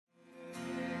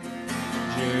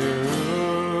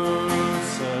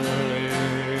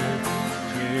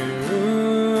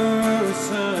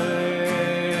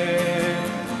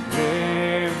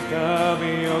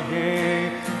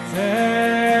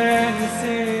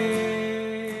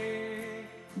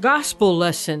Gospel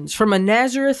lessons from a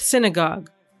Nazareth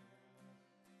synagogue.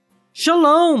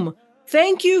 Shalom!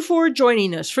 Thank you for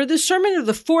joining us for the sermon of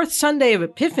the fourth Sunday of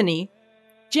Epiphany,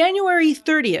 January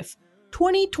 30th,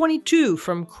 2022,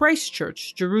 from Christ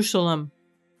Church, Jerusalem.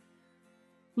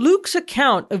 Luke's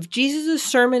account of Jesus'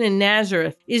 sermon in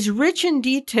Nazareth is rich in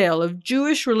detail of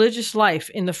Jewish religious life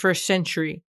in the first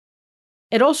century.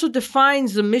 It also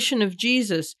defines the mission of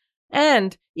Jesus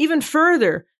and, even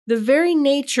further, the very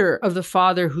nature of the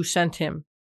Father who sent him.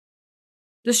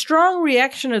 The strong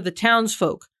reaction of the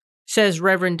townsfolk, says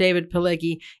Reverend David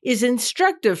Pileggi, is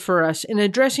instructive for us in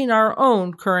addressing our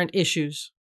own current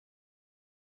issues.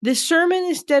 This sermon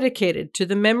is dedicated to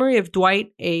the memory of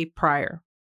Dwight A. Pryor.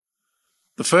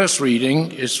 The first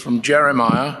reading is from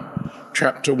Jeremiah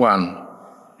chapter 1,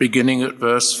 beginning at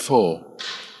verse 4,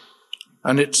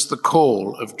 and it's the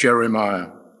call of Jeremiah.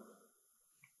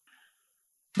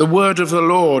 The word of the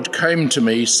Lord came to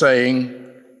me, saying,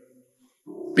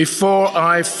 "Before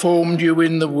I formed you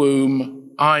in the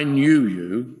womb, I knew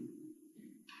you.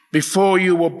 Before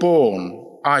you were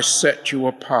born, I set you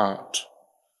apart.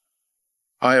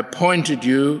 I appointed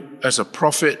you as a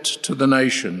prophet to the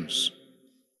nations."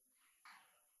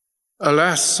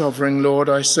 "Alas, sovereign Lord,"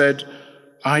 I said,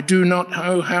 "I do not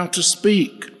know how to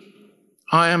speak.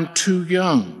 I am too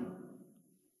young."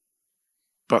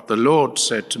 But the Lord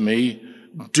said to me,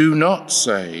 "Do not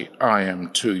say, 'I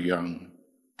am too young.'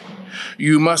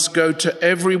 You must go to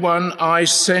everyone I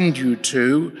send you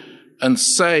to and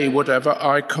say whatever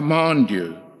I command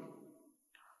you.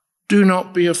 Do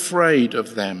not be afraid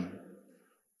of them,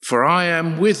 for I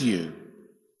am with you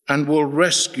and will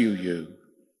rescue you,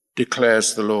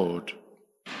 declares the Lord."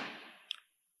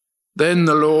 Then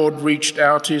the Lord reached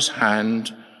out his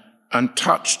hand and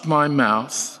touched my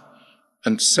mouth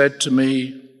and said to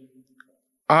me,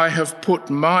 "I have put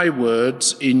my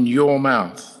words in your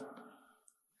mouth.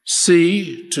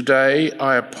 See, today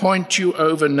I appoint you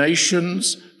over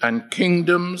nations and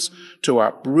kingdoms to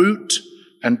uproot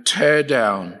and tear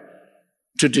down,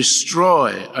 to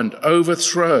destroy and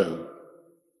overthrow,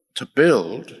 to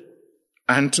build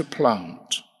and to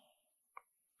plant."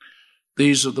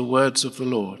 These are the words of the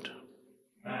Lord.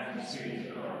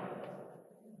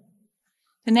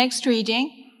 The next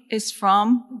reading is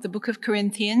from the book of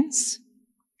Corinthians,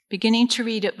 beginning to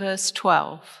read at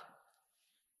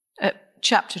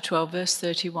chapter 12, verse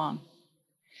 31.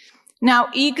 "Now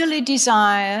eagerly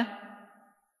desire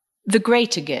the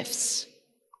greater gifts,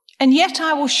 and yet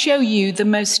I will show you the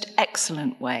most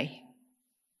excellent way.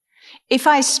 If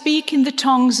I speak in the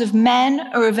tongues of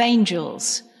men or of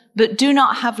angels, but do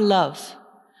not have love,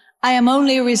 I am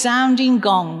only a resounding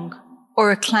gong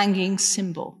or a clanging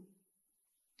cymbal.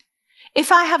 If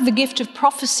I have the gift of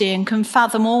prophecy and can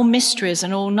fathom all mysteries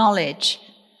and all knowledge,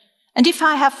 and if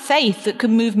I have faith that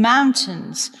can move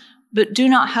mountains, but do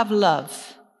not have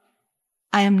love,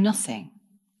 I am nothing.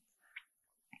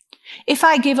 If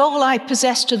I give all I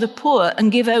possess to the poor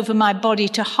and give over my body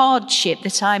to hardship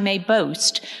that I may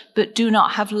boast, but do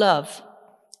not have love,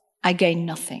 I gain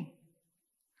nothing.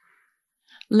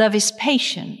 Love is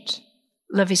patient,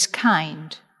 love is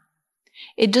kind.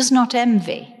 It does not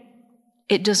envy.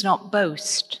 It does not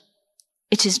boast.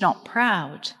 It is not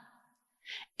proud.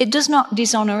 It does not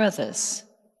dishonor others.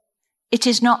 It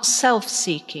is not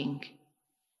self-seeking.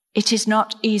 It is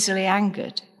not easily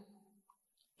angered.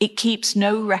 It keeps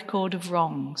no record of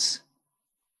wrongs.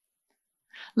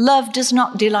 Love does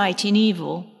not delight in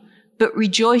evil, but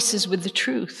rejoices with the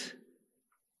truth.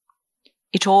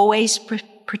 It always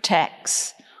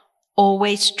protects,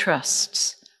 always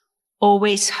trusts,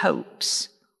 always hopes,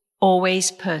 always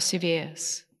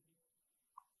perseveres.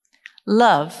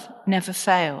 Love never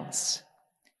fails.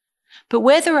 But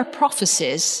where there are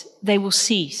prophecies, they will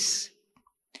cease.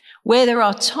 Where there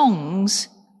are tongues,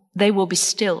 they will be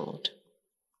stilled.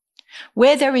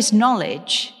 Where there is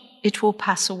knowledge, it will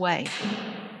pass away.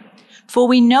 For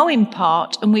we know in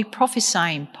part and we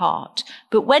prophesy in part,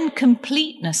 but when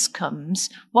completeness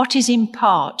comes, what is in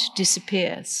part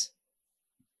disappears.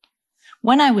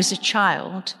 When I was a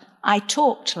child, I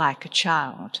talked like a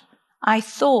child. I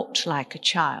thought like a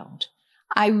child.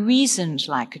 I reasoned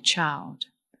like a child.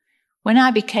 When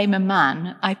I became a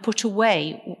man, I put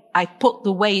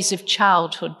the ways of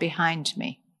childhood behind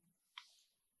me.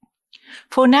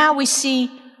 For now we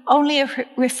see only a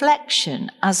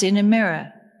reflection as in a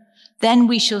mirror. Then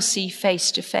we shall see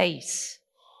face to face.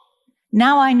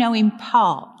 Now I know in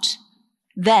part.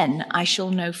 Then I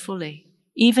shall know fully,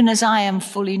 even as I am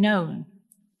fully known.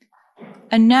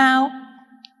 And now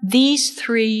these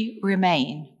three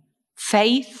remain: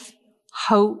 faith,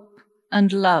 hope,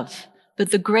 and love.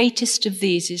 But the greatest of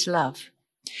these is love.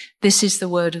 This is the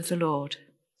word of the Lord.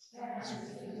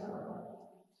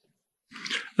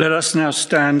 Let us now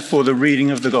stand for the reading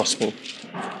of the Gospel.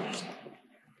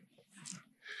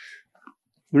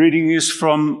 The reading is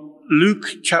from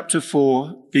Luke chapter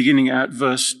 4, beginning at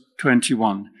verse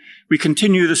 21. We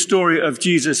continue the story of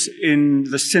Jesus in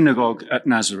the synagogue at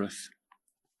Nazareth.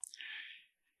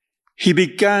 He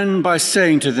began by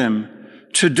saying to them,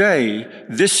 "Today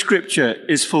this scripture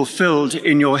is fulfilled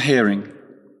in your hearing."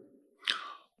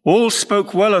 All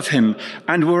spoke well of him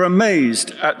and were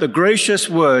amazed at the gracious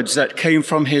words that came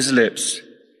from his lips.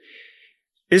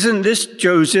 "Isn't this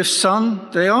Joseph's son?"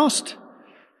 they asked.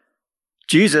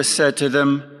 Jesus said to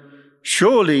them,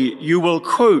 "Surely you will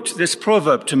quote this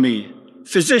proverb to me,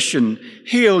 'Physician,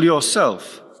 heal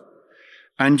yourself.'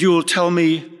 And you will tell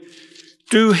me,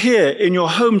 'Do here in your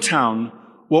hometown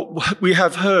what we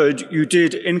have heard you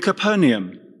did in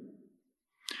Capernaum.'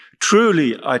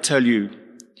 Truly, I tell you,"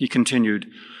 he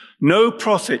continued, "no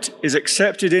prophet is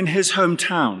accepted in his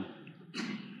hometown.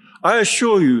 I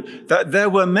assure you that there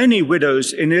were many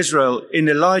widows in Israel in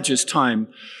Elijah's time,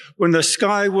 when the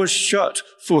sky was shut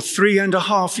for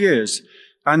 3.5 years,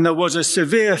 and there was a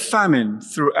severe famine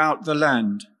throughout the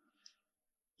land.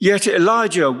 Yet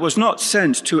Elijah was not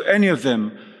sent to any of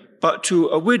them, but to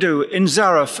a widow in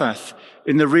Zarephath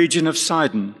in the region of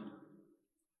Sidon.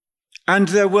 And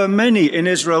there were many in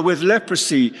Israel with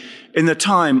leprosy in the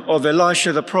time of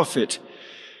Elisha the prophet,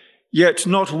 yet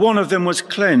not one of them was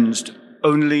cleansed,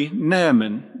 only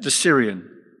Naaman the Syrian."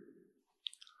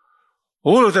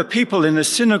 All of the people in the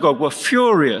synagogue were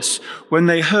furious when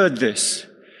they heard this.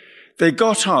 They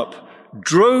got up,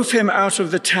 drove him out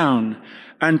of the town,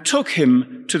 and took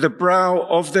him to the brow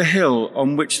of the hill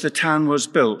on which the town was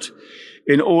built,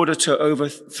 in order to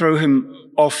overthrow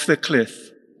him off the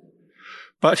cliff.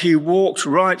 But he walked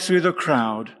right through the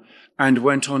crowd and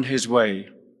went on his way.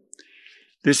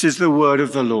 This is the word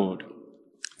of the Lord.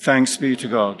 Thanks be to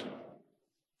God.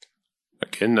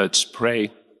 Again, let's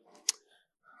pray.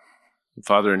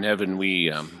 Father in heaven,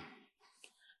 we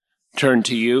turn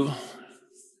to you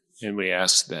and we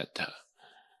ask that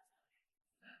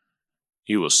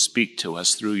you will speak to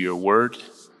us through your word.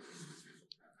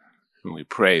 And we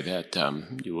pray that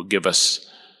you will give us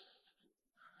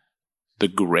the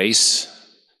grace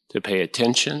to pay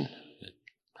attention,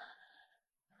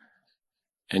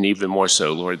 and even more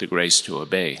so, Lord, the grace to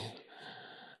obey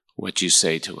what you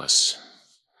say to us,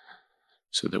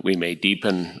 so that we may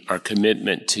deepen our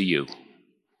commitment to you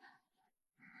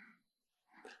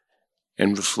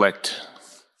and reflect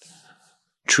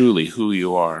truly who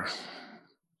you are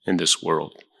in this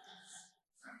world.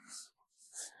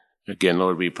 Again,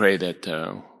 Lord, we pray that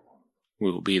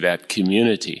we will be that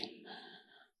community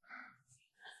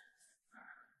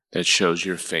that shows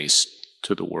your face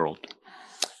to the world.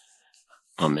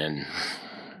 Amen.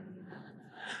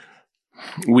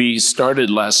 We started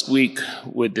last week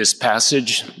with this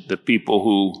passage. The people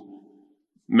who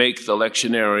make the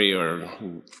lectionary or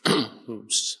who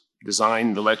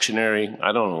design the lectionary,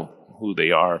 I don't know who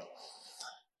they are,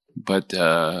 but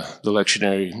the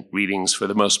lectionary readings for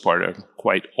the most part are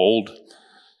quite old.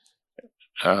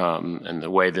 And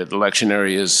the way that the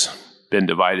lectionary has been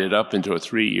divided up into a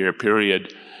 3-year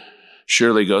period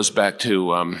surely goes back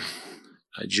to a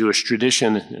Jewish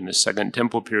tradition in the Second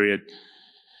Temple period.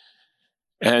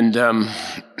 And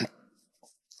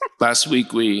last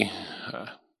week we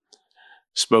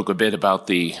spoke a bit about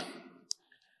you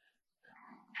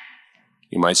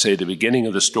might say, the beginning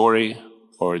of the story,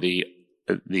 or the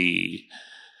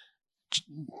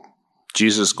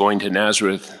Jesus going to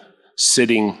Nazareth,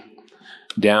 sitting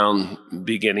down,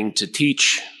 beginning to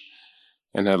teach.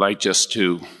 And I'd like just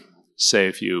to say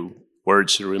a few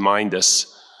words to remind us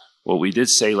what we did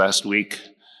say last week,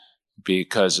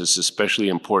 because it's especially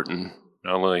important,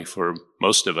 not only for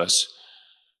most of us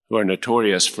who are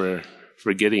notorious for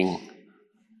forgetting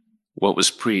what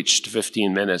was preached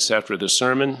 15 minutes after the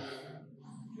sermon.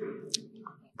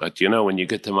 But when you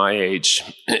get to my age,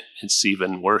 it's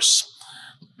even worse.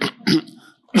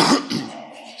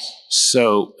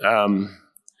 So,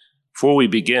 before we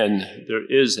begin,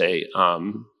 there's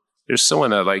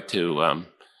someone I'd like to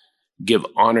give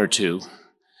honor to,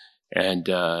 and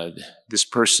this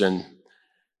person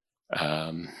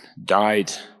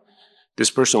died.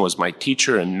 This person was my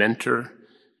teacher and mentor.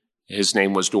 His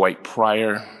name was Dwight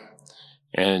Pryor,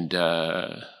 and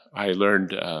I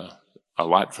learned a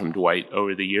lot from Dwight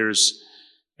over the years,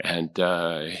 and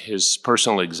his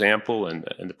personal example and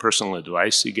the personal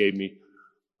advice he gave me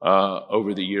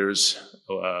over the years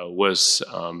was,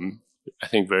 I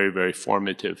think, very, very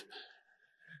formative.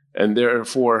 And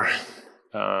therefore,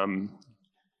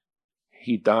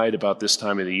 he died about this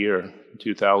time of the year,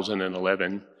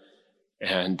 2011.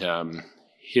 And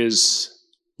his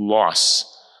loss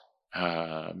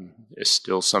is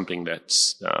still something that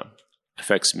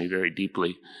affects me very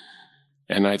deeply.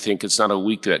 And I think it's not a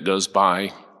week that goes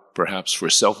by, perhaps for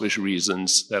selfish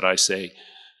reasons, that I say,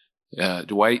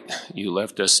 Dwight, you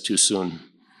left us too soon.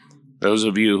 Those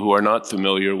of you who are not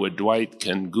familiar with Dwight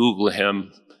can Google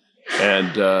him,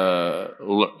 and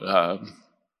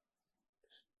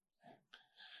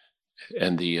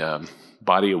the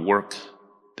body of work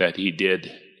that he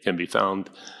did can be found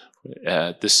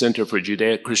at the Center for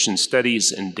Judeo-Christian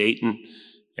Studies in Dayton,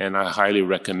 and I highly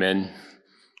recommend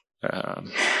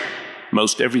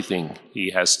most everything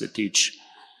he has to teach.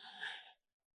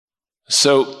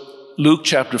 So, Luke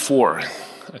chapter 4,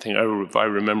 I think, if I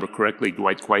remember correctly,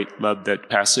 Dwight quite loved that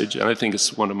passage, and I think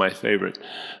it's one of my favorite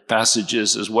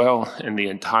passages as well in the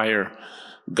entire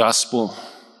gospel,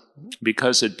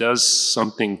 because it does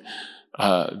something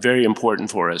very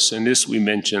important for us. And this we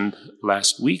mentioned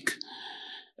last week,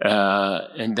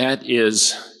 and that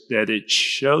is that it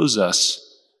shows us,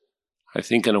 I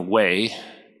think, in a way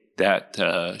that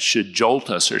should jolt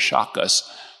us or shock us.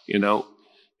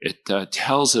 It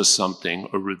tells us something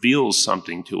or reveals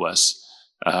something to us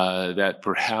that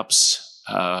perhaps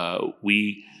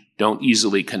we don't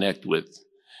easily connect with.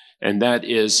 And that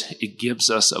is, it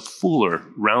gives us a fuller,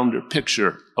 rounder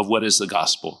picture of what is the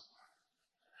gospel.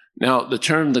 Now, the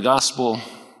term the gospel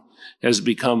has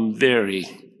become very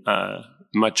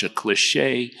much a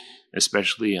cliche,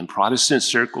 especially in Protestant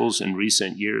circles in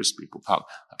recent years. People talk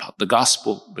about the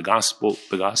gospel, the gospel,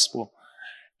 the gospel.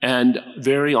 And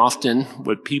very often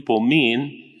what people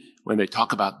mean when they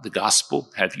talk about the gospel,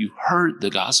 have you heard the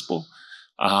gospel?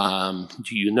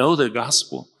 Do you know the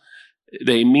gospel?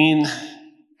 They mean,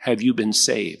 have you been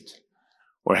saved?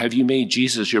 Or have you made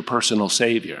Jesus your personal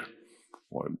Savior?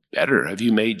 Or better, have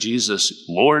you made Jesus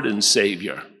Lord and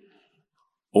Savior?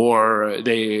 Or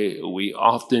we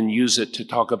often use it to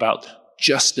talk about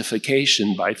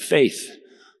justification by faith,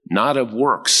 not of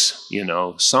works,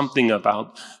 something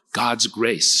about God's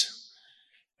grace.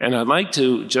 And I'd like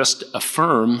to just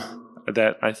affirm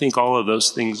that I think all of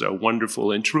those things are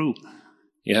wonderful and true.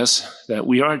 Yes, that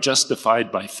we are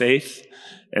justified by faith,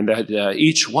 and that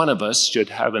each one of us should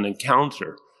have an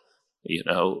encounter,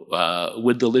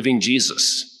 with the living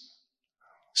Jesus.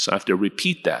 So I have to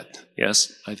repeat that.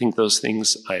 Yes, I think those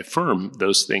things, I affirm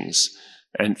those things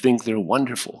and think they're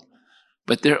wonderful.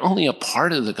 But they're only a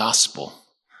part of the gospel.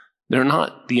 They're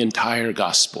not the entire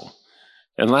gospel.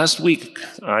 And last week,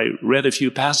 I read a few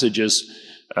passages,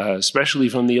 especially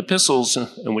from the epistles,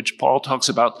 in which Paul talks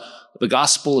about the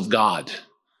gospel of God.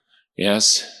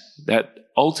 Yes, that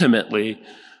ultimately,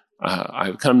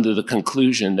 I've come to the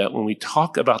conclusion that when we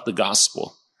talk about the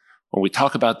gospel, when we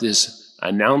talk about this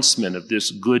announcement of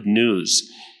this good news,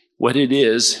 what it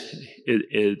is, in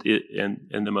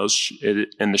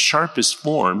the sharpest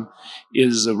form,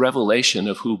 is a revelation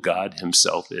of who God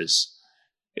himself is.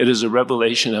 It is a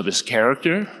revelation of his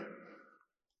character,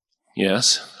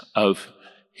 yes, of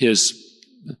his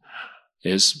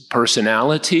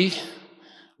personality.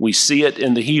 We see it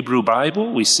in the Hebrew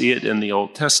Bible. We see it in the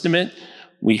Old Testament.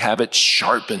 We have it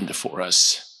sharpened for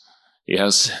us,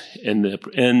 yes, in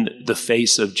the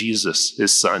face of Jesus,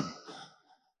 his son.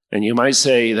 And you might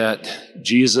say that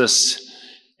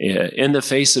in the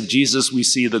face of Jesus, we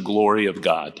see the glory of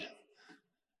God.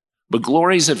 But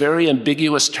glory is a very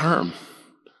ambiguous term.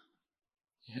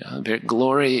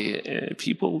 Glory,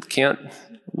 people can't,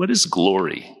 what is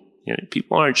glory?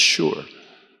 People aren't sure.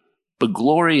 But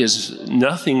glory is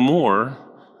nothing more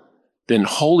than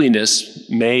holiness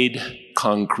made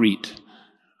concrete,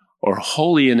 or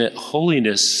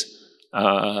holiness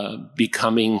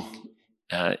becoming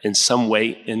in some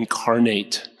way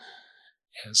incarnate.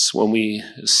 Yes, when we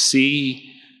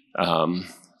see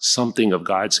something of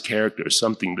God's character,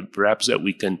 something that perhaps that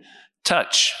we can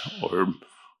touch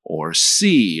or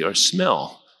see or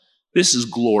smell, this is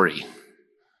glory.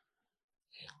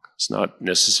 It's not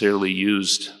necessarily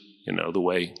used, the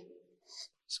way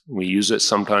we use it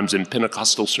sometimes in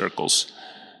Pentecostal circles.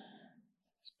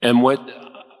 And what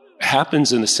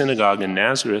happens in the synagogue in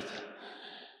Nazareth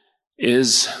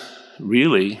is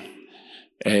really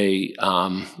a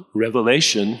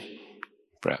revelation,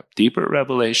 perhaps deeper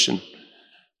revelation,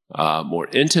 more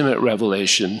intimate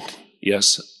revelation,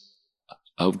 yes,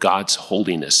 of God's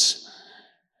holiness.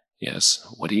 Yes,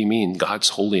 what do you mean, God's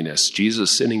holiness?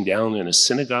 Jesus sitting down in a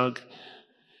synagogue?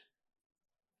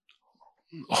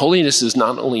 Holiness is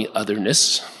not only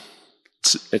otherness.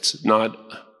 It's not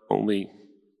only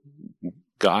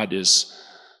God is,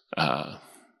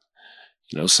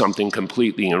 something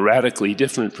completely and radically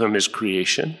different from his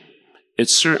creation. It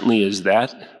certainly is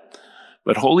that.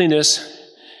 But holiness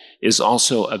is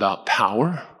also about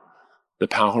power, the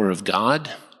power of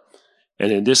God.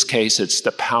 And in this case, it's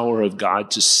the power of God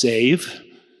to save.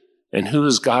 And who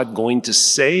is God going to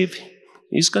save?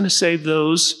 He's going to save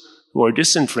those who are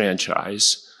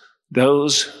disenfranchised,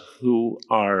 those who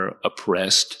are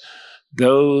oppressed,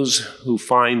 those who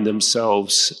find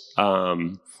themselves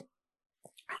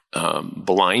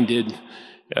blinded,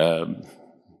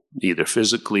 either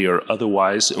physically or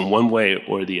otherwise, in one way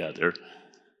or the other.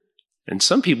 And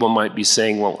some people might be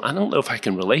saying, well, I don't know if I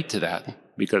can relate to that,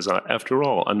 because after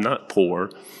all, I'm not poor,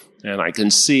 and I can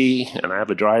see, and I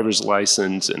have a driver's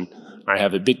license, and I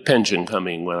have a big pension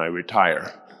coming when I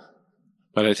retire.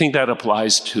 But I think that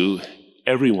applies to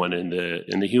everyone in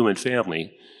the human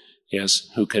family, yes,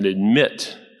 who can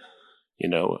admit,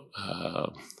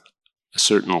 a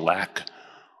certain lack,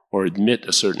 or admit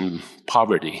a certain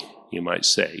poverty, you might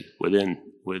say,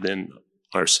 within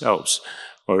ourselves,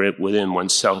 or within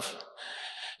oneself.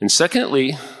 And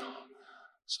secondly,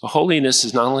 so holiness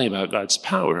is not only about God's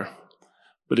power,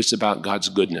 but it's about God's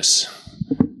goodness.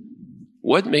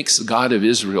 What makes the God of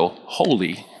Israel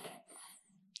holy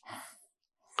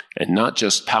and not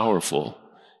just powerful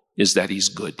is that he's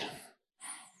good.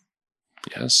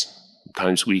 Yes,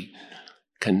 sometimes we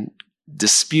can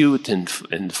dispute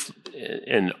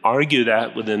and argue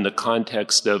that within the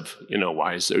context of,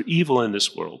 why is there evil in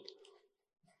this world?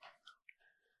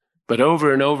 But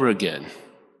over and over again,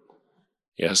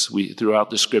 yes, we throughout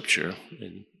the scripture,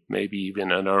 and maybe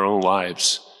even in our own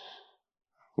lives,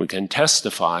 we can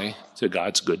testify to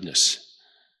God's goodness.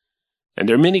 And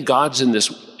there are many gods and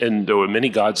there were many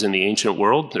gods in the ancient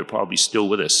world. They're probably still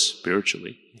with us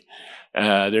spiritually.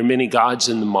 There are many gods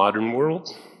in the modern world.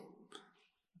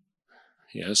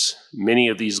 Yes, many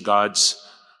of these gods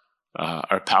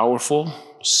are powerful,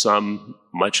 some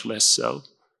much less so.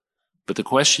 But the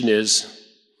question is,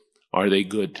 are they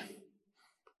good?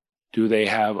 Do they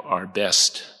have our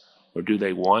best, or do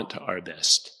they want our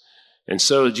best? And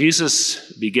so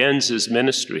Jesus begins his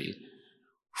ministry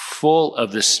full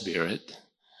of the Spirit.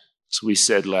 As we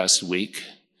said last week,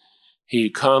 he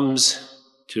comes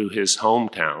to his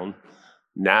hometown,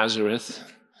 Nazareth.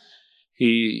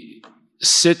 He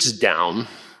sits down,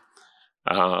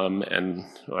 and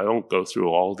I don't go through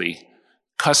all the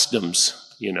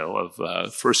customs,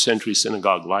 of first century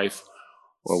synagogue life,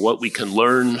 or what we can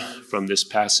learn from this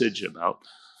passage about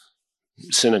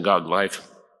synagogue life,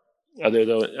 other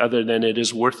than it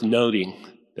is worth noting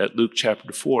that Luke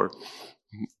chapter 4,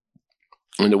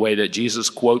 in the way that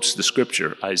Jesus quotes the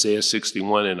scripture, Isaiah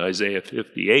 61 and Isaiah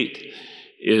 58,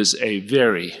 is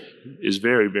very,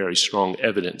 very strong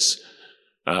evidence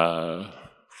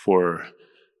for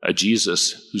a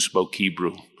Jesus who spoke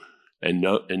Hebrew and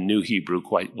knew Hebrew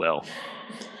quite well.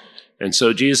 And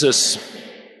so Jesus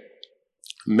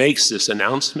makes this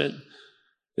announcement,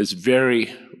 this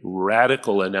very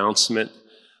radical announcement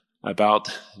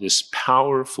about this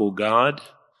powerful God,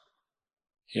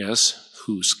 yes,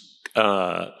 who's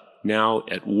now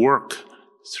at work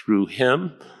through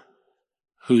him,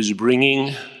 who's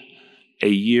bringing a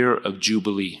year of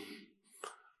jubilee,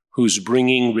 who's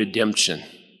bringing redemption,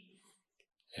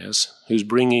 yes, who's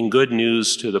bringing good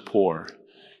news to the poor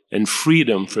and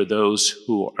freedom for those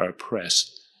who are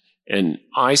oppressed and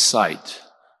eyesight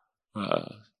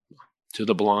to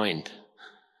the blind.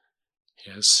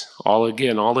 Yes, all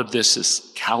of this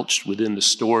is couched within the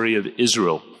story of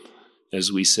Israel,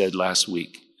 as we said last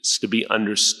week. It's to be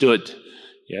understood,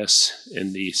 yes,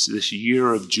 in this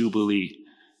year of Jubilee,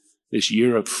 this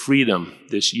year of freedom,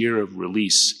 this year of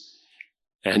release.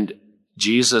 And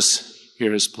Jesus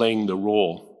here is playing the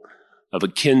role of a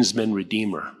kinsman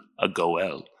redeemer, a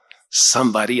Goel,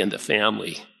 somebody in the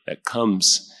family that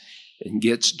comes and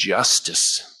gets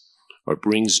justice or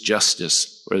brings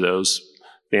justice for those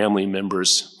family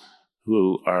members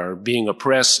who are being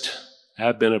oppressed,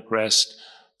 have been oppressed,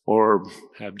 or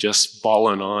have just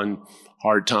fallen on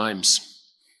hard times.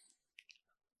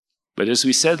 But as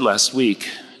we said last week,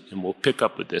 and we'll pick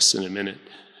up with this in a minute,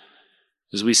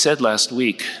 as we said last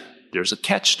week, there's a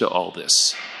catch to all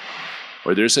this,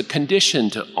 or there's a condition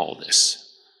to all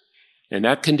this. And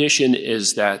that condition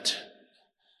is that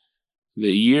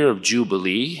the year of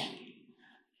Jubilee,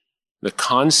 the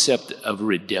concept of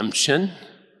redemption,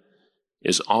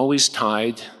 is always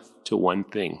tied to one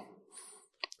thing.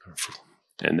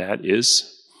 And that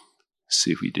is,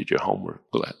 see if you did your homework.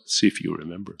 Let's see if you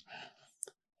remember.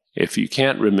 If you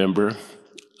can't remember,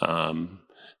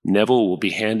 Neville will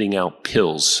be handing out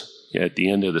pills at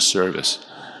the end of the service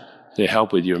to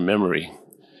help with your memory.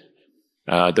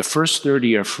 The first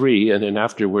 30 are free, and then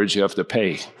afterwards you have to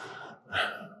pay.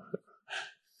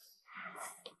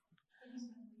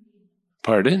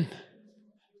 Pardon?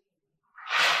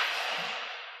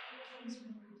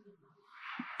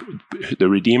 The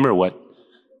Redeemer, what?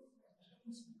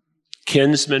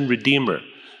 Kinsman Redeemer.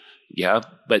 Yeah,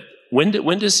 but when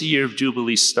does the year of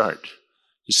Jubilee start?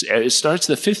 It starts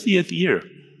the 50th year.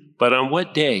 But on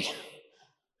what day?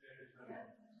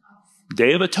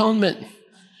 Day of Atonement.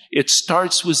 It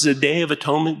starts with the Day of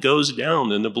Atonement goes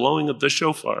down and the blowing of the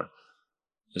shofar,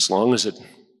 as long as it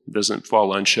doesn't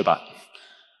fall on Shabbat.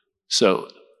 So,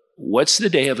 what's the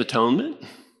Day of Atonement?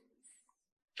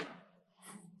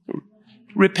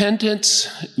 Repentance,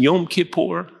 Yom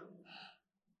Kippur.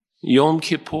 Yom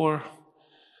Kippur.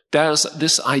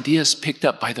 This idea is picked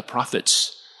up by the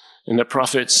prophets. And the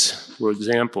prophets, for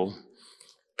example,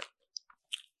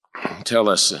 tell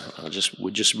us,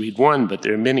 we'll just read one, but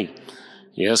there are many.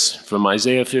 Yes, from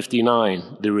Isaiah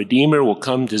 59, the Redeemer will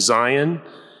come to Zion,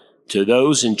 to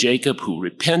those in Jacob who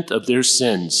repent of their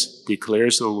sins,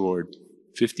 declares the Lord.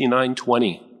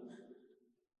 59:20.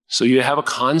 So you have a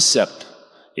concept,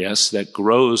 yes, that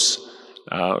grows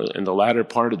in the latter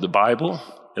part of the Bible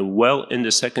and well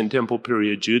into Second Temple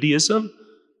period Judaism.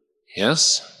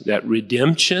 Yes, that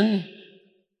redemption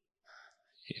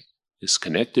is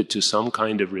connected to some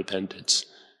kind of repentance.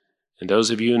 And those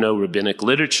of you who know rabbinic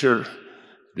literature,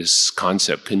 this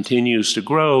concept continues to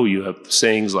grow. You have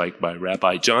sayings like by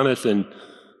Rabbi Jonathan,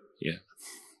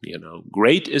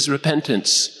 great is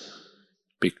repentance,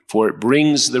 for it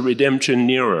brings the redemption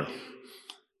nearer.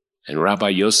 And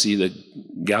Rabbi Yossi the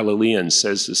Galilean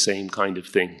says the same kind of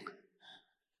thing.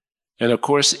 And of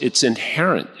course, it's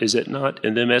inherent, is it not,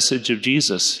 in the message of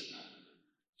Jesus?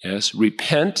 Yes,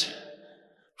 repent,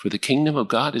 for the kingdom of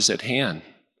God is at hand.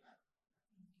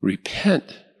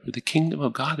 Repent, for the kingdom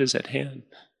of God is at hand.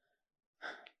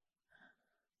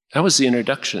 That was the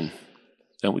introduction.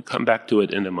 And we come back to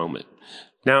it in a moment.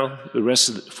 Now,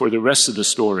 for the rest of the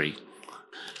story.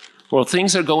 Well,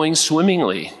 things are going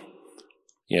swimmingly.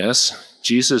 Yes,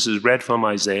 Jesus has read from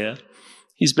Isaiah.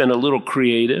 He's been a little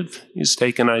creative. He's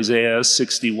taken Isaiah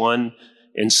 61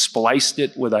 and spliced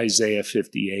it with Isaiah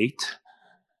 58.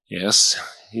 Yes,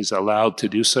 he's allowed to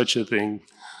do such a thing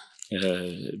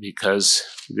because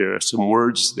there are some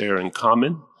words there in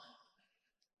common.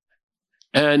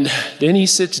 And then he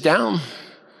sits down.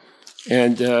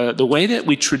 And the way that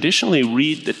we traditionally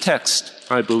read the text,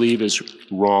 I believe, is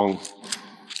wrong.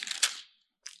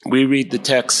 We read the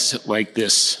text like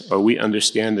this, or we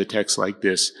understand the text like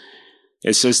this.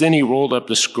 It says, then he rolled up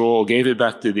the scroll, gave it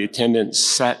back to the attendant,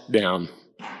 sat down,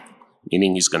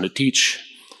 meaning he's going to teach.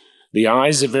 The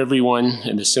eyes of everyone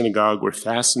in the synagogue were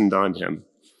fastened on him.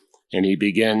 And he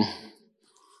began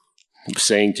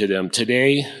saying to them,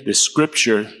 today the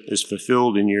scripture is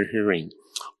fulfilled in your hearing.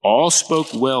 All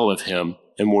spoke well of him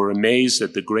and were amazed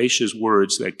at the gracious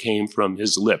words that came from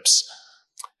his lips.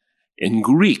 In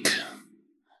Greek,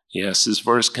 yes, this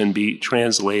verse can be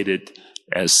translated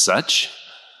as such,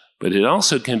 but it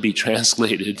also can be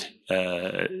translated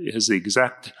as the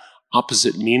exact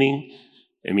opposite meaning,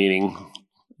 meaning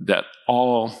that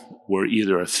all were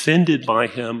either offended by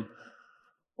him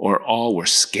or all were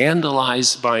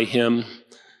scandalized by him,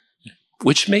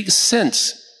 which makes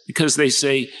sense because they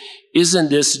say, isn't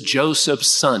this Joseph's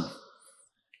son?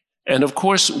 And of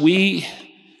course, we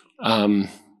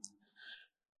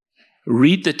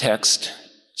read the text,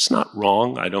 it's not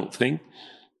wrong, I don't think,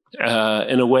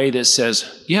 in a way that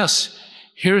says, yes,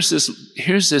 here's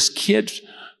this kid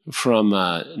from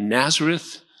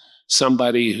Nazareth,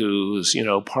 somebody who's,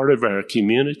 part of our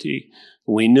community.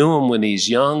 We knew him when he's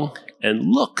young, and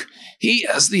look, he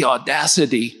has the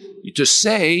audacity to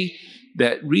say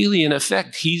that really, in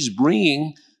effect, he's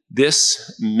bringing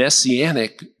this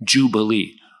messianic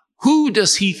jubilee. Who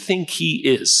does he think he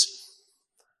is?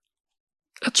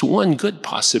 That's one good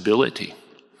possibility.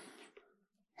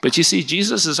 But you see,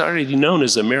 Jesus is already known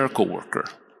as a miracle worker.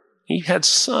 He had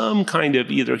some kind of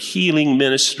either healing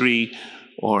ministry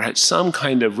or had some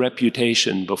kind of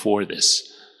reputation before this.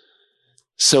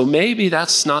 So maybe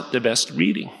that's not the best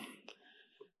reading.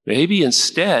 Maybe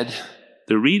instead,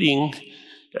 the reading,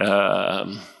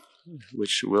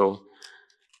 which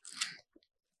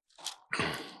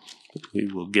we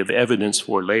will give evidence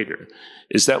for later,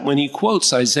 is that when he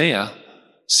quotes Isaiah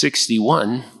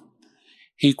 61,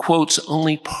 he quotes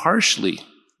only partially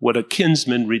what a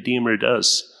kinsman redeemer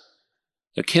does.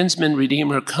 A kinsman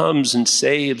redeemer comes and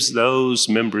saves those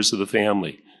members of the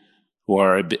family who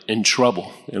are in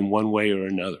trouble in one way or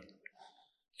another.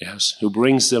 Yes, who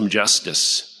brings them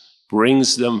justice,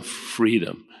 brings them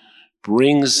freedom,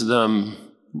 brings them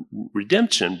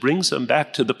redemption, brings them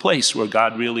back to the place where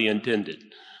God really intended.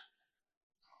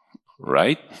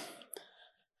 Right?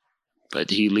 But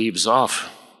he leaves off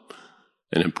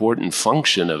an important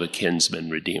function of a kinsman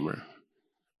redeemer,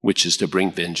 which is to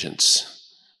bring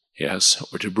vengeance, yes,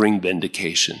 or to bring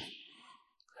vindication,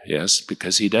 yes,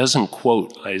 because he doesn't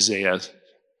quote Isaiah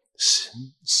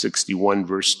 61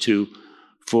 verse 2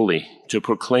 fully, to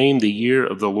proclaim the year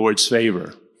of the Lord's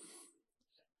favor.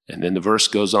 And then the verse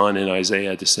goes on in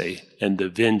Isaiah to say, and the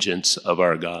vengeance of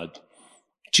our God.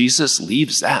 Jesus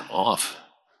leaves that off.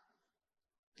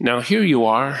 Now here you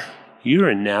are, you're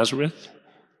in Nazareth.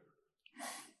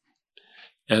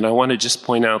 And I want to just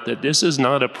point out that this is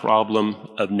not a problem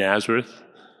of Nazareth,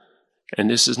 and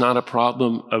this is not a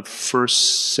problem of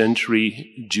first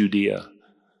century Judea.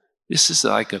 This is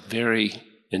like a very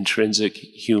intrinsic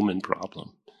human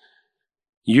problem.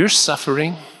 You're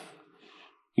suffering,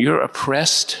 you're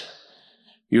oppressed,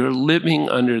 you're living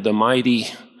under the mighty,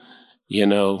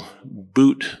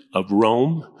 boot of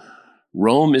Rome.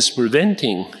 Rome is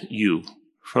preventing you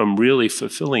from really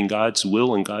fulfilling God's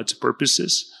will and God's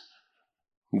purposes.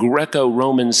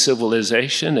 Greco-Roman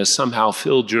civilization has somehow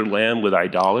filled your land with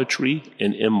idolatry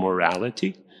and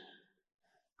immorality.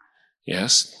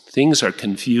 Yes, things are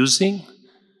confusing.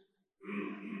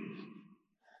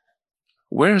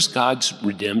 Where's God's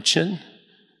redemption?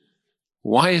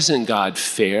 Why isn't God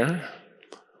fair?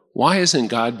 Why isn't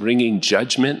God bringing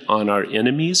judgment on our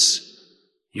enemies?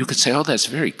 You could say, oh, that's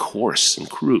very coarse and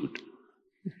crude.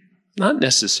 Not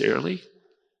necessarily.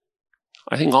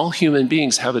 I think all human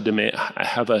beings have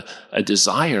a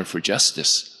desire for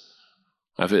justice,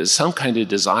 have some kind of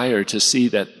desire to see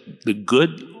that the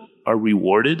good are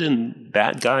rewarded and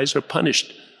bad guys are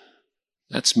punished.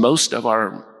 That's most of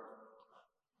our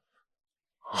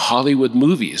Hollywood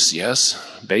movies, yes,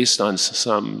 based on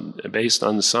some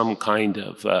kind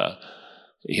of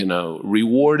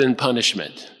reward and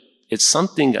punishment. It's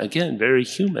something, again, very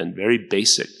human, very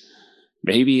basic.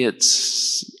 Maybe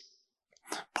it's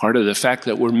part of the fact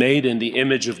that we're made in the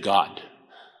image of God.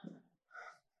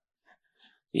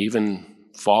 Even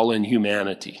fallen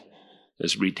humanity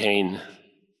has retained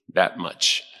that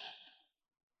much.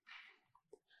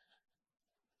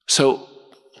 So,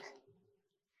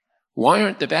 why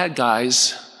aren't the bad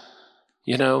guys,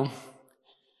 getting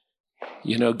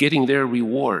their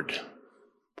reward?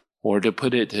 Or to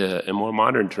put it in more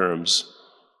modern terms,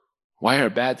 why are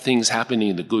bad things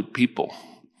happening to good people?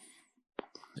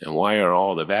 And why are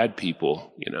all the bad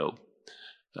people,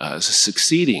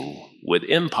 succeeding with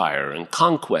empire and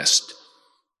conquest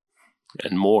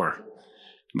and more?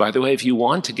 By the way, if you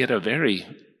want to get a very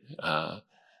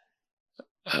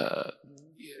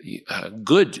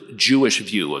good Jewish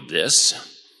view of this,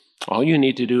 all you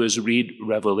need to do is read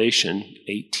Revelation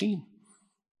 18,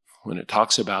 when it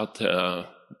talks about the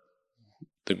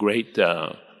great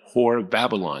whore of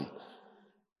Babylon,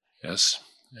 yes,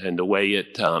 and the way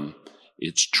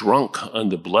it's drunk on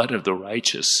the blood of the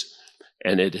righteous,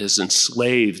 and it has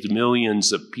enslaved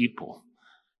millions of people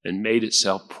and made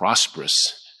itself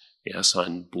prosperous, yes,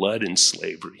 on blood and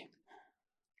slavery.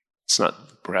 It's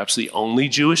not perhaps the only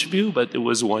Jewish view, but there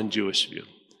was one Jewish view.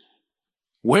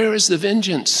 Where is the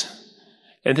vengeance?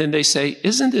 And then they say,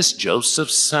 isn't this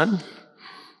Joseph's son?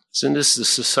 Isn't this the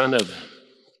son of,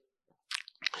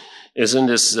 isn't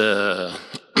this the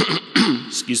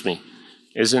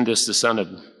son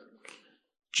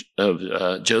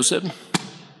of Joseph?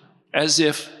 As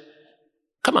if,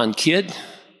 come on, kid,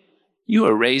 you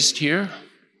were raised here.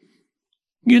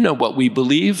 You know what we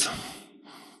believe.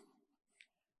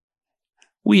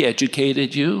 We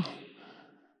educated you.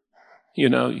 You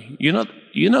know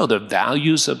the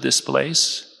values of this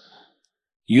place.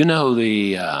 You know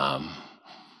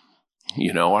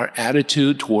our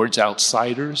attitude towards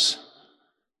outsiders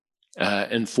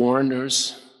and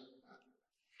foreigners.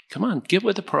 Come on, get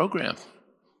with the program.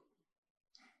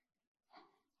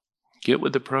 Get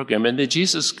with the program. And then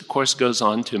Jesus, of course, goes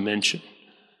on to mention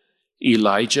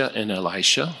Elijah and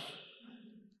Elisha.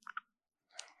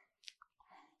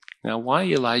 Now, why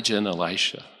Elijah and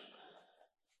Elisha? I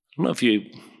don't know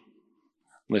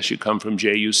unless you come from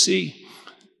JUC.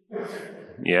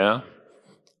 Yeah.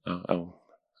 I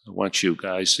want you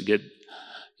guys to get,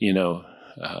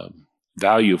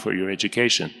 value for your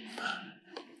education.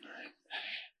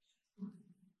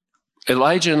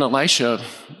 Elijah and Elisha,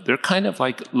 they're kind of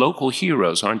like local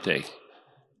heroes, aren't they?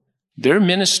 Their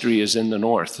ministry is in the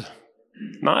north,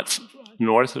 not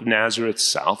north of Nazareth,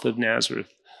 south of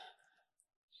Nazareth.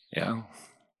 Yeah.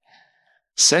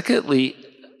 Secondly,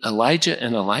 Elijah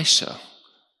and Elisha,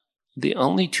 the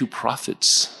only two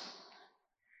prophets,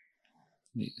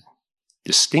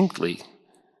 distinctly,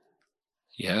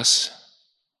 yes,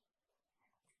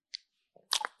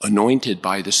 anointed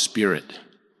by the Spirit.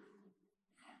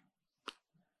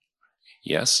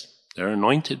 Yes, They're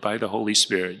anointed by the Holy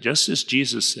Spirit, just as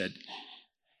Jesus said.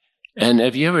 And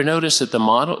have you ever noticed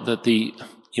that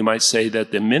you might say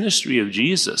that the ministry of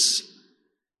Jesus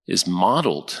is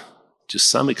modeled to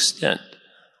some extent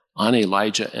on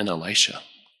Elijah and Elisha?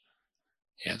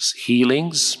 Yes,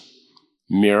 healings,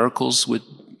 miracles with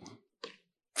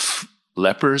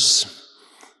lepers,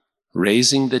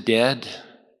 raising the dead,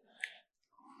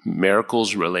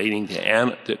 miracles relating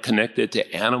to connected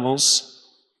to animals,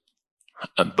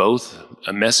 both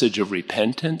a message of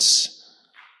repentance,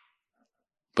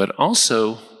 but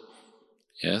also,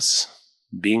 yes,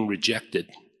 being rejected.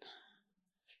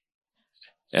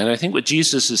 And I think what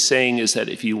Jesus is saying is that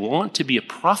if you want to be a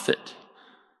prophet,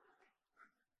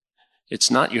 it's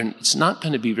not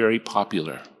going to be very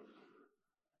popular.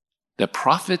 The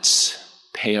prophets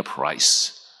pay a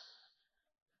price.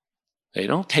 They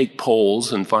don't take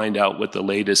polls and find out what the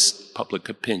latest public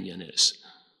opinion is.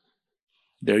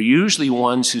 They're usually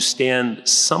ones who stand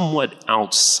somewhat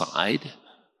outside.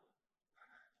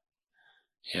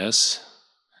 Yes,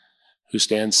 who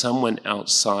stand someone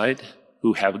outside,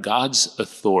 who have God's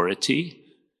authority,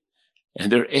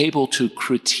 and they're able to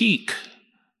critique,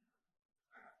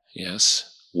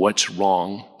 yes, what's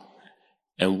wrong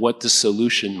and what the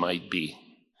solution might be.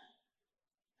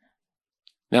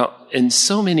 Now, in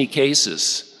so many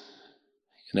cases,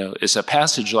 it's a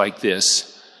passage like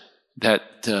this that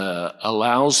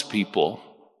allows people,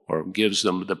 or gives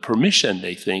them the permission,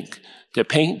 they think, to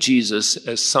paint Jesus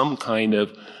as some kind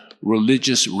of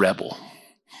religious rebel,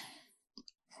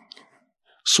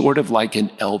 sort of like an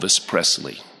Elvis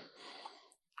Presley.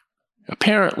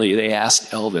 Apparently, they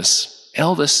asked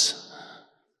Elvis,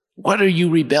 what are you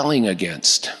rebelling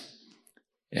against?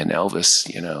 And Elvis,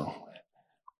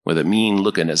 with a mean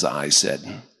look in his eyes,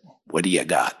 said, what do you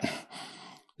got?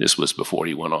 This was before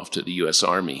he went off to the U.S.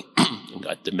 Army and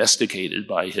got domesticated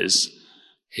by his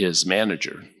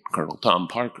manager, Colonel Tom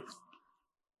Parker.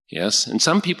 Yes, and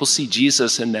some people see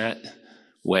Jesus in that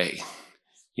way,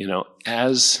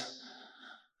 as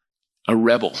a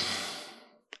rebel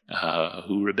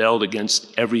who rebelled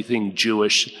against everything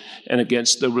Jewish and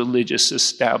against the religious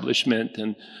establishment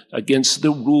and against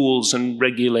the rules and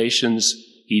regulations.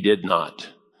 He did not.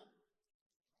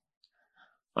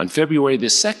 On February the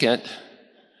 2nd,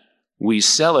 we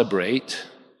celebrate,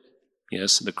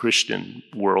 the Christian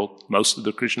world, most of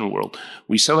the Christian world,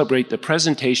 we celebrate the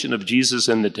presentation of Jesus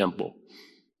in the temple.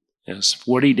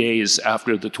 40 days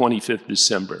after the 25th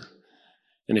December.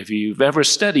 And if you've ever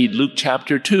studied Luke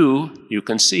chapter 2, you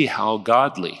can see how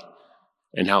godly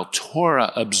and how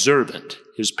Torah observant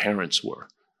his parents were.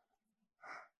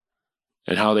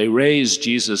 And how they raised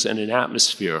Jesus in an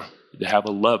atmosphere to have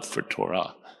a love for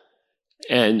Torah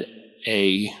and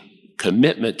a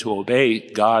commitment to obey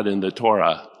God and the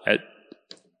Torah at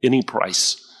any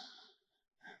price.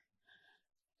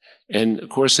 And of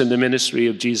course, in the ministry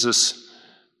of Jesus,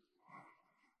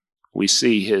 we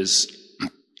see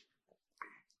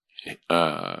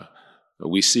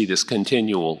this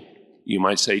continual, you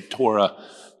might say, Torah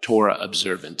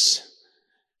observance.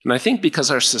 And I think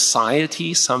because our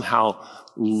society somehow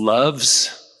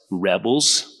loves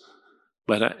rebels,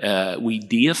 but we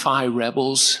deify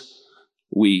rebels,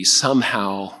 we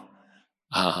somehow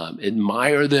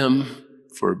admire them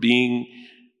for being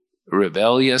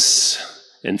rebellious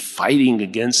and fighting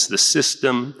against the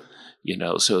system,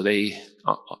 so they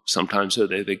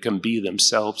can be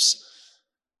themselves.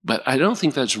 But I don't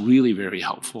think that's really very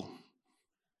helpful.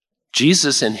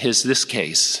 Jesus, in this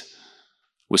case,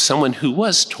 was someone who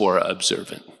was Torah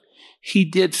observant. He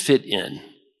did fit in.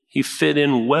 He fit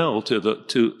in well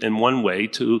in one way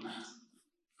to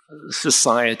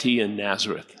society in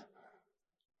Nazareth,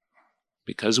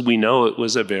 because we know it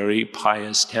was a very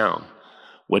pious town.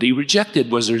 What he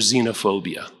rejected was their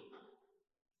xenophobia,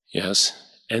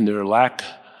 and their lack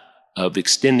of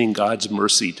extending God's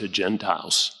mercy to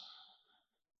Gentiles.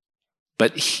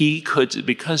 But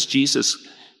because Jesus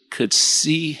could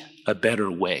see a better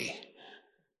way,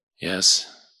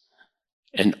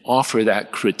 and offer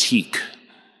that critique.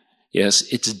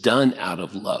 It's done out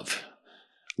of love.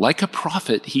 Like a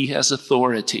prophet, he has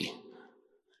authority,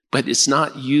 but it's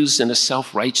not used in a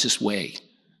self-righteous way.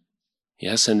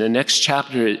 In the next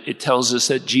chapter, it tells us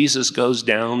that Jesus goes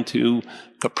down to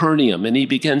Capernaum and he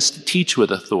begins to teach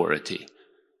with authority.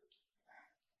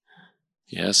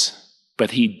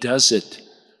 But he does it,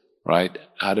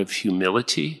 out of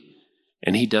humility,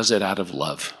 and he does it out of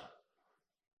love.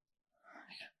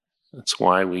 That's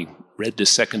why we read the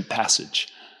second passage,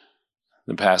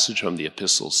 the passage from the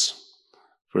epistles,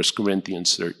 1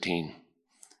 Corinthians 13.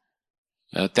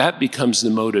 That becomes the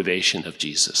motivation of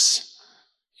Jesus.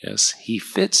 He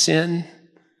fits in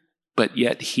but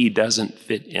yet he doesn't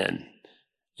fit in.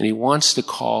 And he wants to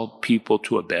call people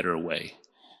to a better way.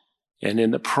 And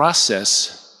in the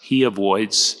process, he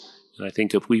avoids, and I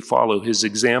think if we follow his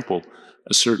example,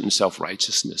 a certain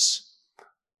self-righteousness.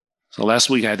 So last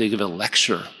week I had to give a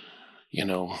lecture,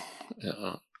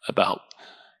 about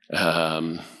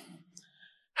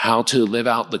how to live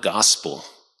out the gospel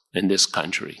in this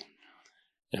country.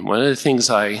 And one of the things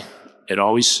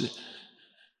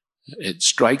it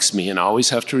strikes me, and I always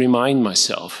have to remind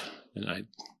myself, and I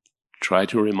try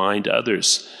to remind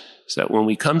others, is that when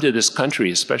we come to this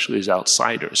country, especially as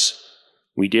outsiders,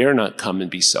 we dare not come and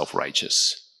be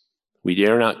self-righteous. We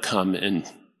dare not come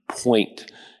and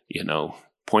point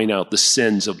out the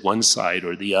sins of one side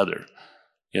or the other,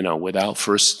 without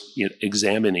first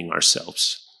examining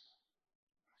ourselves.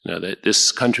 That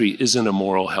this country isn't a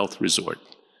moral health resort.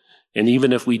 And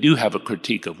even if we do have a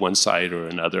critique of one side or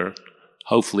another,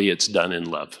 hopefully it's done in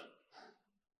love.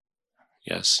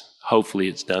 Yes, hopefully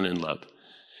it's done in love.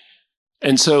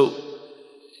 And so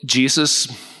Jesus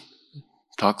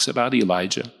talks about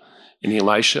Elijah and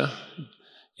Elisha.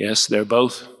 Yes, they're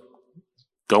both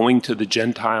going to the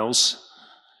Gentiles.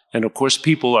 And of course,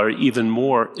 people are even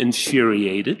more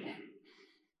infuriated.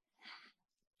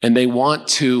 And they want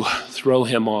to throw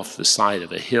him off the side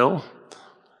of a hill.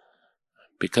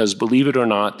 Because believe it or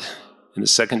not, in the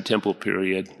Second Temple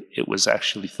period, it was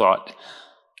actually thought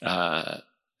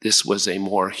this was a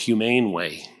more humane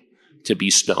way to be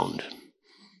stoned.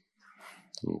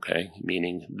 Okay,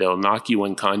 meaning they'll knock you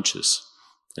unconscious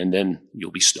and then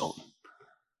you'll be stoned.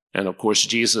 And of course,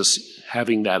 Jesus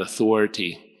having that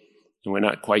authority, and we're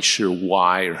not quite sure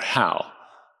why or how,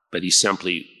 but he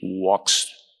simply walks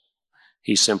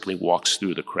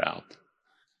through the crowd.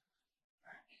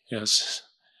 Yes.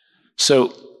 So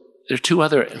there are two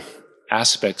other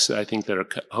aspects that I think that are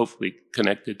hopefully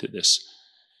connected to this.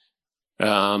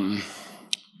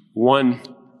 One,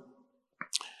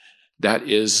 that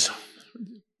is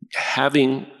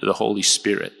having the Holy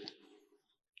Spirit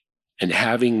and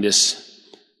having this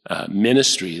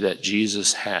ministry that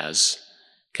Jesus has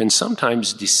can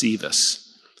sometimes deceive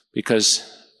us, because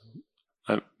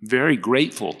I'm very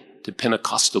grateful to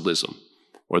Pentecostalism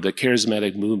or the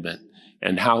charismatic movement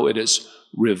and how it has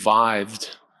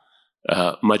revived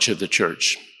much of the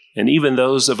church. And even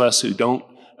those of us who don't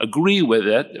agree with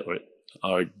it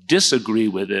or disagree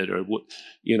with it, or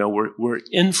we're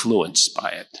influenced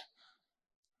by it.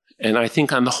 And I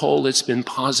think on the whole it's been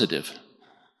positive.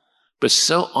 But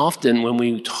so often when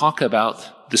we talk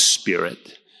about the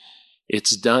Spirit,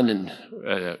 it's done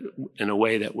in a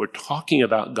way that we're talking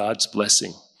about God's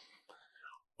blessing,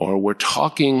 or we're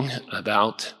talking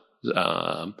about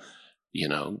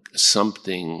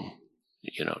something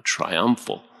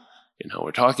triumphal.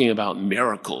 We're talking about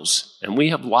miracles, and we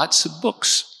have lots of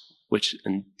books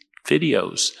and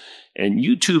videos and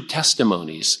YouTube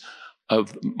testimonies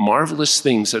of marvelous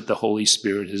things that the Holy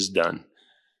Spirit has done.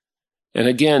 And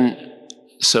again,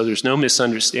 so there's no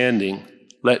misunderstanding,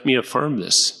 let me affirm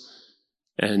this.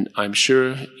 And I'm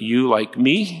sure you, like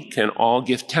me, can all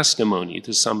give testimony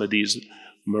to some of these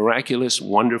miraculous,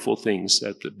 wonderful things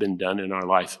that have been done in our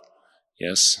life.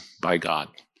 Yes, by God.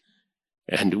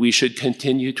 And we should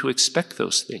continue to expect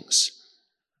those things.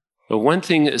 But one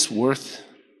thing is worth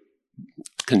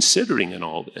considering in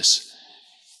all this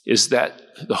is that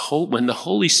when the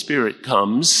Holy Spirit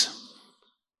comes,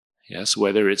 yes,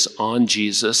 whether it's on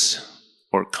Jesus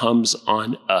or comes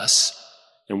on us,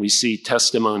 and we see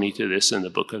testimony to this in the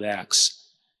book of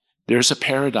Acts, there's a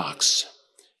paradox.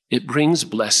 It brings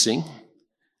blessing.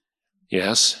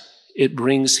 Yes, it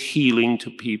brings healing to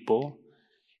people.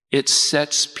 It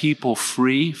sets people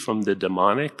free from the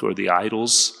demonic or the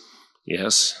idols,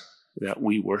 yes, that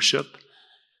we worship.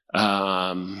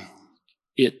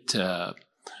 It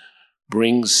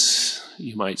brings,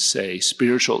 you might say,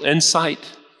 spiritual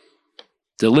insight,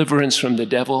 deliverance from the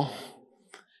devil,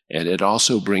 and it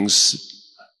also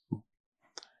brings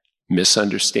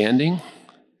misunderstanding.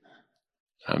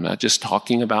 I'm not just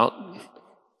talking about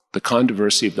the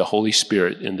controversy of the Holy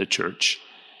Spirit in the church.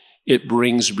 It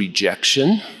brings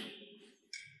rejection,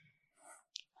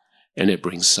 and it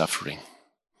brings suffering.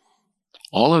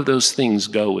 All of those things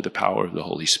go with the power of the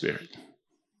Holy Spirit.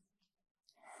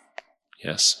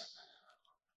 Yes.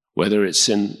 Whether it's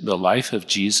in the life of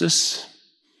Jesus,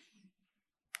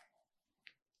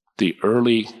 the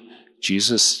early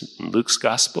Jesus in Luke's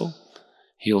gospel,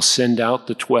 he'll send out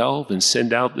the 12 and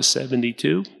send out the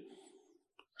 72.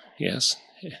 Yes.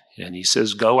 And he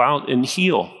says, go out and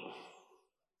heal.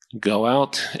 Go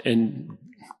out and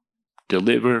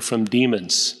deliver from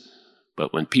demons.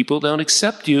 But when people don't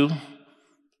accept you,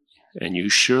 and you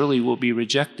surely will be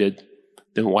rejected,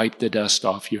 then wipe the dust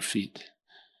off your feet.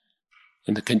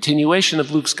 And the continuation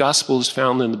of Luke's gospel is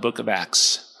found in the book of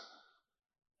Acts.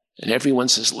 And everyone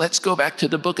says, let's go back to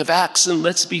the book of Acts and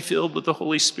let's be filled with the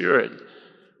Holy Spirit.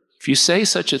 If you say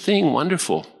such a thing,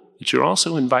 wonderful, but you're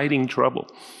also inviting trouble.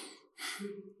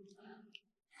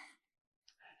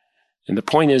 And the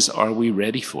point is, are we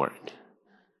ready for it?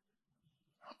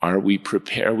 Are we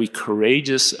prepared? Are we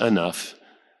courageous enough,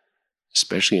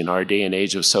 especially in our day and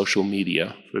age of social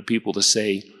media, for people to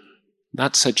say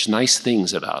not such nice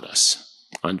things about us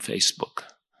on Facebook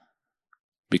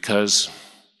because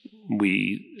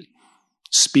we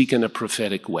speak in a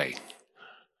prophetic way?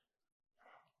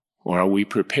 Or are we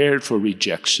prepared for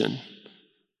rejection?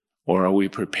 Or are we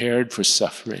prepared for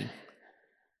suffering?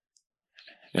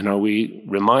 And are we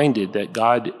reminded that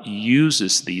God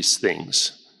uses these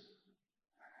things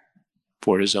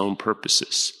for his own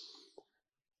purposes,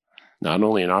 not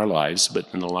only in our lives, but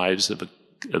in the lives of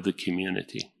the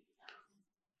community?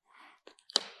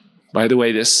 By the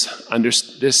way, this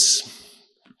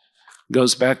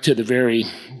goes back to the very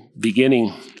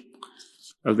beginning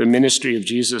of the ministry of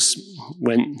Jesus,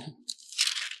 when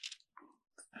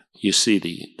you see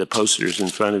the posters in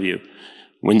front of you,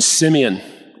 when Simeon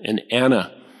and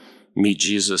Anna meet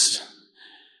Jesus.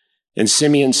 And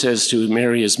Simeon says to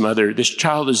Mary, his mother, "This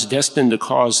child is destined to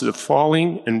cause the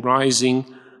falling and rising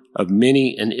of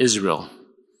many in Israel,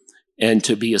 and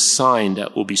to be a sign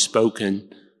that will be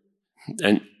spoken,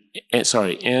 and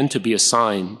to be a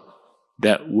sign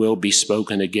that will be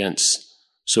spoken against,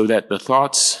 so that the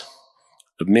thoughts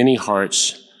of many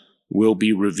hearts will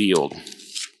be revealed."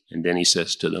 And then he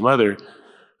says to the mother,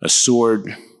 "A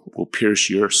sword will pierce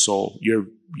your soul,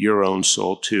 your own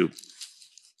soul too."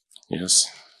 Yes.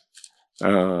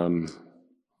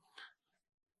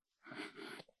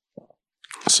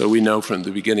 So we know from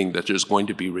the beginning that there's going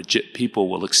to be people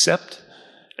will accept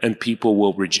and people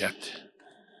will reject.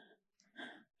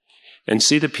 And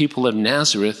see, the people of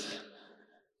Nazareth,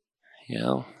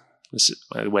 this is,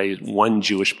 by the way, one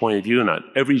Jewish point of view, not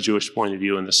every Jewish point of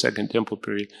view in the Second Temple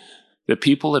period. The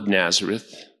people of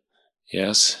Nazareth,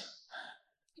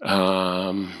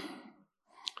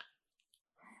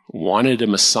 wanted a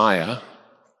Messiah,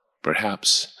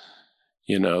 perhaps,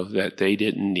 that they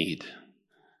didn't need.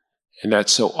 And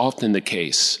that's so often the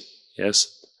case.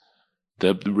 Yes,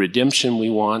 the redemption we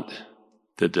want,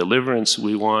 the deliverance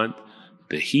we want,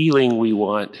 the healing we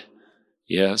want,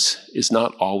 is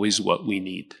not always what we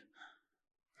need.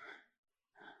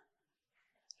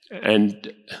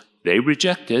 And they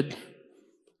rejected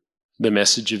the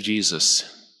message of Jesus.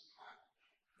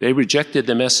 They rejected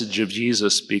the message of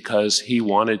Jesus because he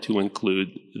wanted to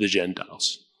include the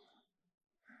Gentiles,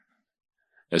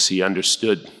 as he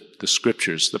understood the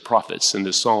scriptures, the prophets, and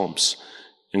the Psalms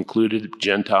included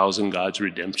Gentiles in God's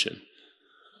redemption.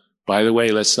 By the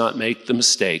way, let's not make the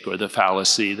mistake or the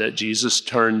fallacy that Jesus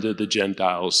turned to the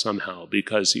Gentiles somehow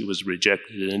because he was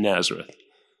rejected in Nazareth.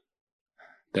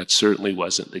 That certainly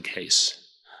wasn't the case.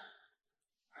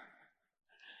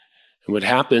 And what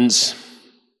happens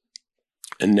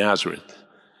in Nazareth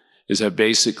is that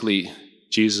basically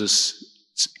Jesus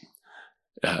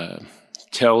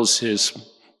tells his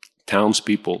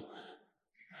townspeople,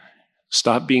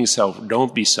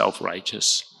 don't be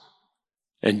self-righteous,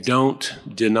 and don't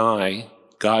deny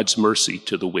God's mercy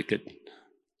to the wicked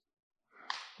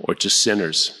or to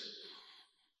sinners.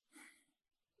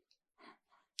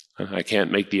 I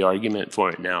can't make the argument for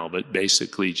it now, but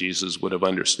basically Jesus would have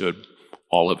understood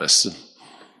all of us.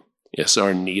 Yes,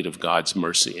 our need of God's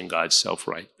mercy and God's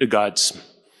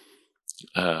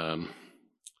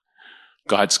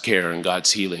God's care and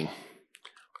God's healing.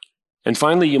 And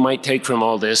finally, you might take from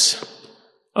all this,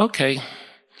 okay,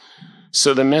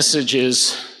 so the message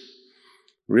is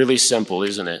really simple,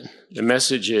 isn't it? The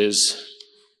message is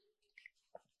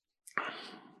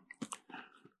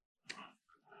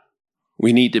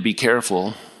we need to be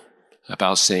careful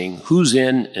about saying who's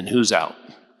in and who's out,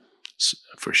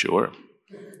 for sure.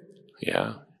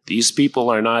 Yeah, these people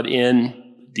are not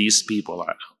in, these people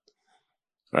are out,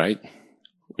 right?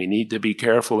 We need to be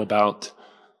careful about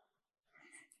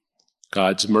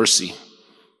God's mercy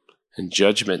and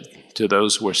judgment to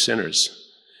those who are sinners.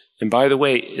 And by the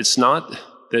way, it's not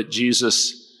that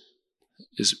Jesus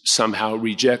somehow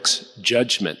rejects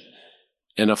judgment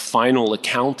and a final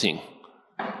accounting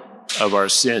of our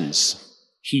sins.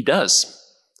 He does.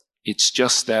 It's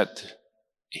just that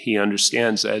he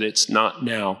understands that it's not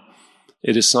now.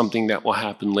 It is something that will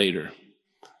happen later.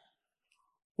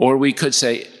 Or we could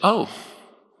say,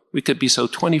 we could be so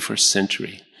 21st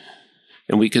century.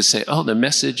 And we could say, the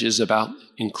message is about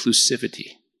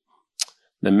inclusivity.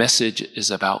 The message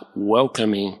is about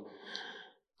welcoming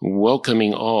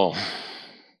welcoming all,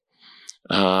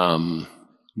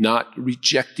 not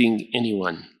rejecting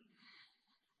anyone.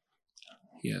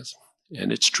 Yes,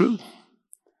 and it's true.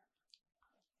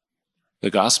 The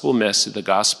gospel message, the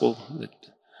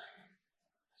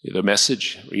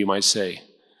message, or you might say,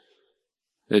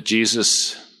 that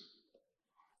Jesus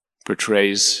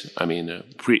portrays,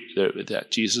 that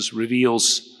Jesus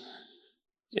reveals,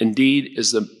 indeed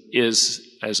is,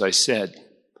 as I said,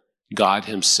 God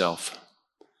himself.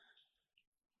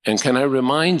 And can I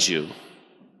remind you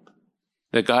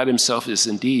that God himself is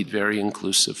indeed very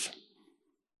inclusive.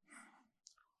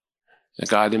 That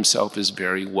God himself is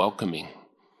very welcoming.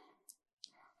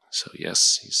 So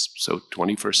yes, he's so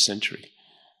 21st century.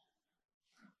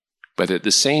 But at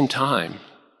the same time,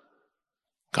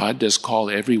 God does call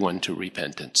everyone to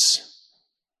repentance.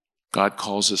 God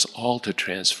calls us all to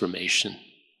transformation.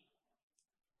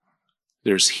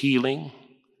 There's healing.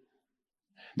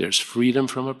 There's freedom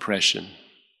from oppression.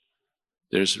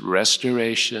 There's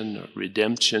restoration or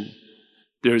redemption.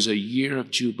 There's a year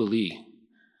of Jubilee.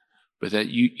 But that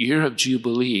year of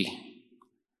Jubilee,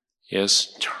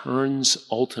 yes, turns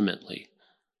ultimately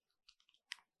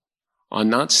on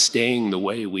not staying the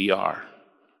way we are.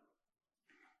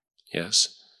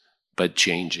 Yes, but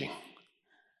changing.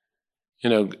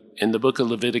 In the book of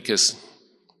Leviticus,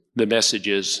 the message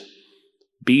is,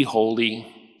 be holy,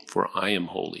 for I am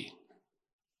holy.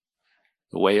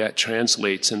 The way that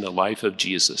translates in the life of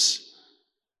Jesus,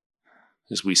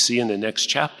 as we see in the next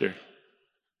chapter,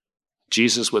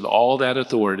 Jesus with all that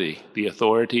authority, the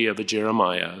authority of a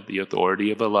Jeremiah, the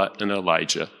authority of an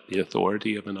Elijah, the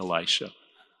authority of an Elisha,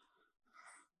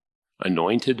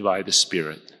 anointed by the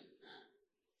Spirit,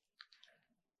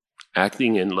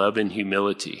 acting in love and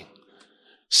humility,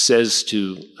 says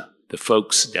to the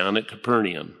folks down at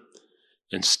Capernaum,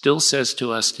 and still says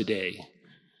to us today,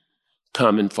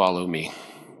 come and follow me.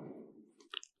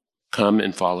 Come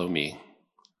and follow me.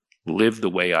 Live the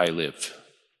way I live.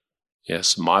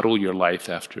 Yes, model your life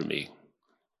after me.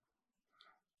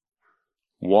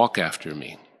 Walk after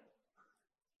me.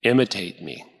 Imitate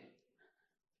me.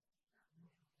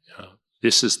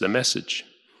 This is the message.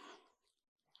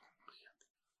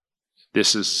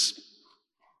 This is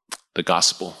the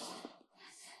gospel.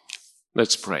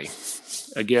 Let's pray.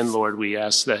 Again, Lord, we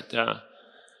ask that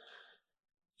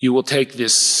you will take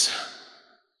this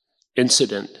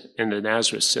incident in the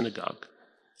Nazareth synagogue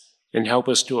and help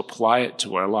us to apply it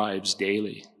to our lives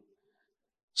daily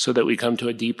so that we come to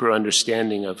a deeper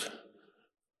understanding of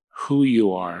who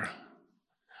you are.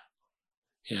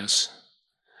 Yes,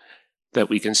 that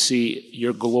we can see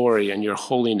your glory and your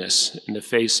holiness in the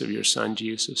face of your Son,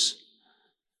 Jesus.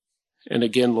 And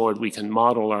again, Lord, we can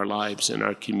model our lives in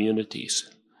our communities,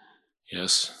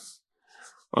 yes,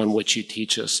 on which you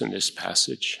teach us in this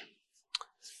passage.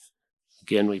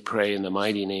 Again, we pray in the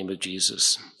mighty name of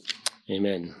Jesus.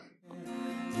 Amen.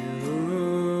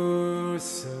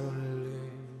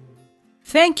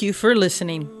 Thank you for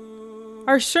listening.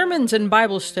 Our sermons and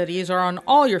Bible studies are on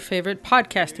all your favorite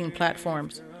podcasting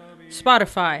platforms: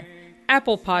 Spotify,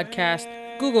 Apple Podcast,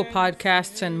 Google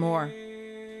Podcasts, and more.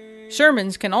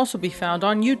 Sermons can also be found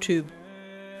on YouTube.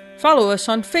 Follow us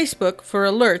on Facebook for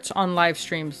alerts on live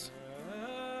streams.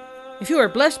 If you are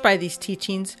blessed by these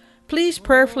teachings, please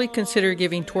prayerfully consider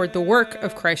giving toward the work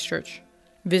of Christ Church.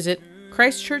 Visit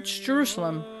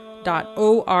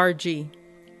christchurchjerusalem.org.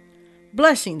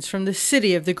 Blessings from the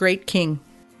city of the great King.